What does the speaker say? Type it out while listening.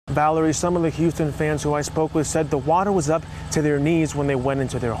Valerie, some of the Houston fans who I spoke with said the water was up to their knees when they went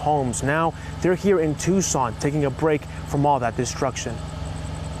into their homes. Now they're here in Tucson taking a break from all that destruction.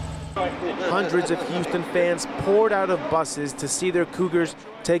 Hundreds of Houston fans poured out of buses to see their Cougars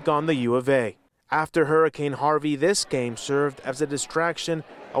take on the U of A. After Hurricane Harvey, this game served as a distraction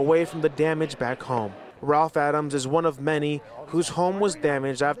away from the damage back home. Ralph Adams is one of many whose home was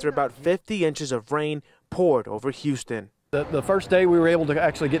damaged after about 50 inches of rain poured over Houston. The first day we were able to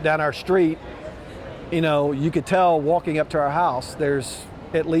actually get down our street, you could tell walking up to our house, there's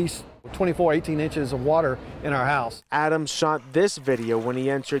at least 18 inches of water in our house. Adams shot this video when he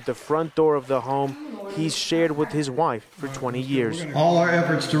entered the front door of the home he's shared with his wife for 20 years. All our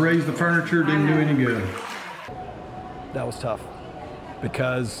efforts to raise the furniture didn't do any good. That was tough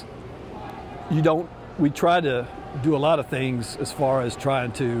because we tried to do a lot of things as far as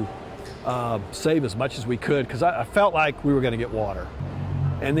trying to save as much as we could, because I felt like we were going to get water.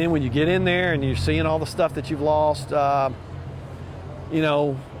 And then when you get in there and you're seeing all the stuff that you've lost,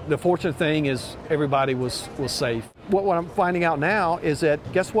 the fortunate thing is everybody was safe. What I'm finding out now is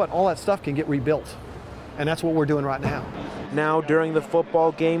that, guess what, all that stuff can get rebuilt. And that's what we're doing right now. Now, during the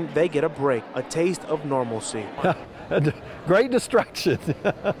football game, they get a break, a taste of normalcy. Great distraction.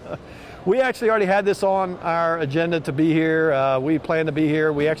 We actually already had this on our agenda to be here. We plan to be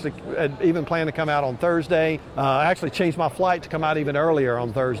here. We actually even plan to come out on Thursday. I actually changed my flight to come out even earlier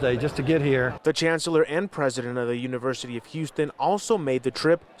on Thursday just to get here. The chancellor and president of the University of Houston also made the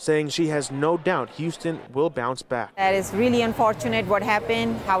trip, saying she has no doubt Houston will bounce back. That is really unfortunate what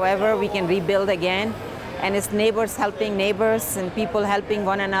happened. However, we can rebuild again. And it's neighbors helping neighbors and people helping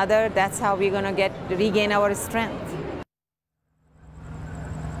one another. That's how we're going to regain our strength.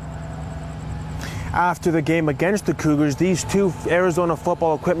 After the game against the Cougars, these two Arizona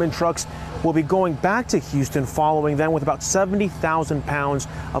football equipment trucks will be going back to Houston following them with about 70,000 pounds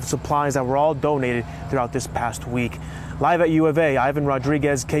of supplies that were all donated throughout this past week. Live at U of A, Ivan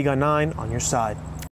Rodriguez, KGUN 9 on your side.